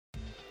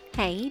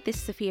Hey, this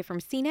is Sophia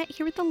from CNET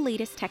here with the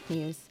latest tech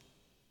news.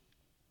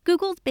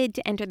 Google's bid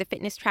to enter the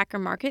fitness tracker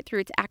market through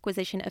its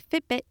acquisition of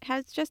FitBit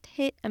has just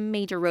hit a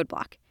major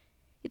roadblock.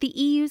 The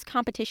EU's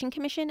Competition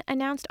Commission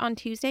announced on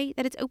Tuesday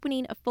that it's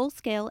opening a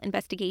full-scale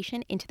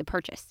investigation into the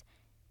purchase.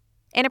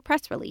 In a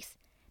press release,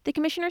 the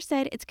commissioner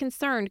said it's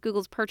concerned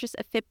Google's purchase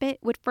of Fitbit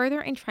would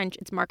further entrench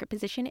its market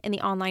position in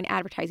the online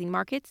advertising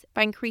markets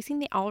by increasing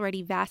the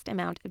already vast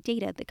amount of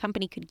data the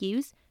company could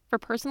use for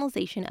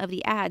personalization of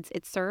the ads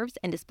it serves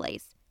and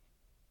displays.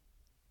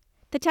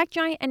 The tech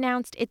giant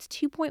announced its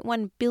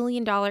 $2.1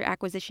 billion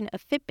acquisition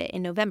of Fitbit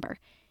in November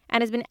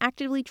and has been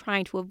actively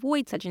trying to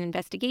avoid such an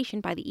investigation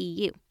by the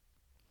EU.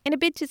 In a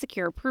bid to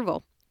secure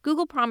approval,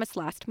 Google promised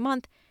last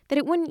month that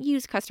it wouldn't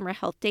use customer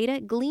health data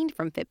gleaned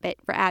from Fitbit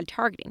for ad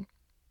targeting.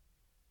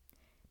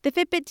 The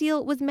Fitbit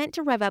deal was meant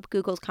to rev up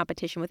Google's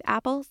competition with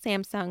Apple,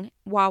 Samsung,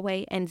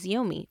 Huawei, and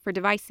Xiaomi for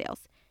device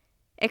sales,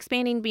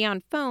 expanding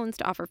beyond phones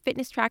to offer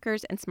fitness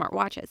trackers and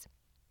smartwatches.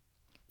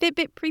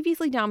 Fitbit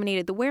previously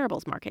dominated the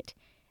wearables market,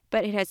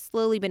 but it has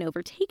slowly been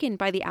overtaken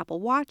by the Apple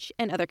Watch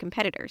and other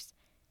competitors.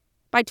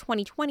 By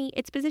 2020,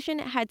 its position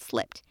had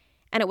slipped,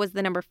 and it was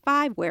the number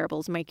 5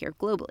 wearables maker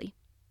globally.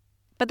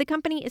 But the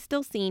company is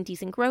still seeing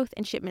decent growth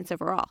in shipments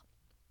overall.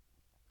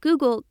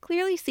 Google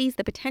clearly sees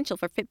the potential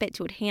for Fitbit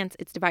to enhance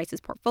its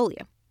devices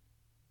portfolio.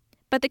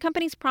 But the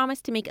company's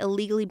promise to make a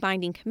legally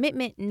binding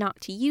commitment not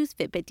to use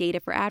Fitbit data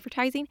for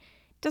advertising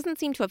doesn't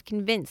seem to have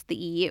convinced the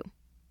EU.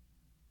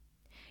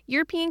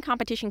 European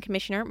Competition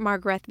Commissioner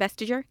Margrethe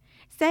Vestager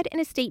said in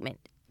a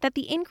statement that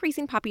the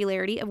increasing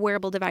popularity of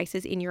wearable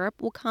devices in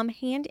Europe will come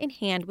hand in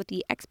hand with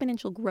the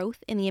exponential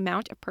growth in the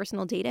amount of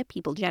personal data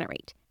people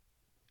generate.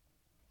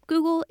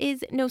 Google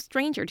is no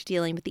stranger to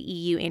dealing with the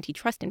EU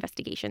antitrust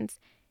investigations.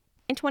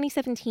 In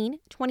 2017,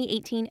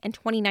 2018, and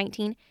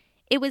 2019,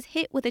 it was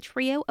hit with a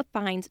trio of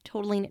fines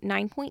totaling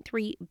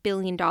 $9.3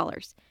 billion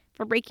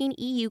for breaking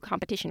EU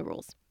competition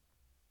rules.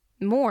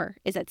 More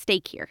is at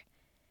stake here.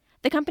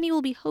 The company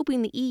will be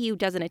hoping the EU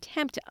doesn't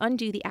attempt to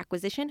undo the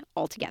acquisition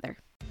altogether.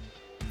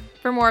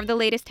 For more of the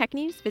latest tech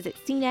news, visit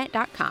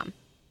cnet.com.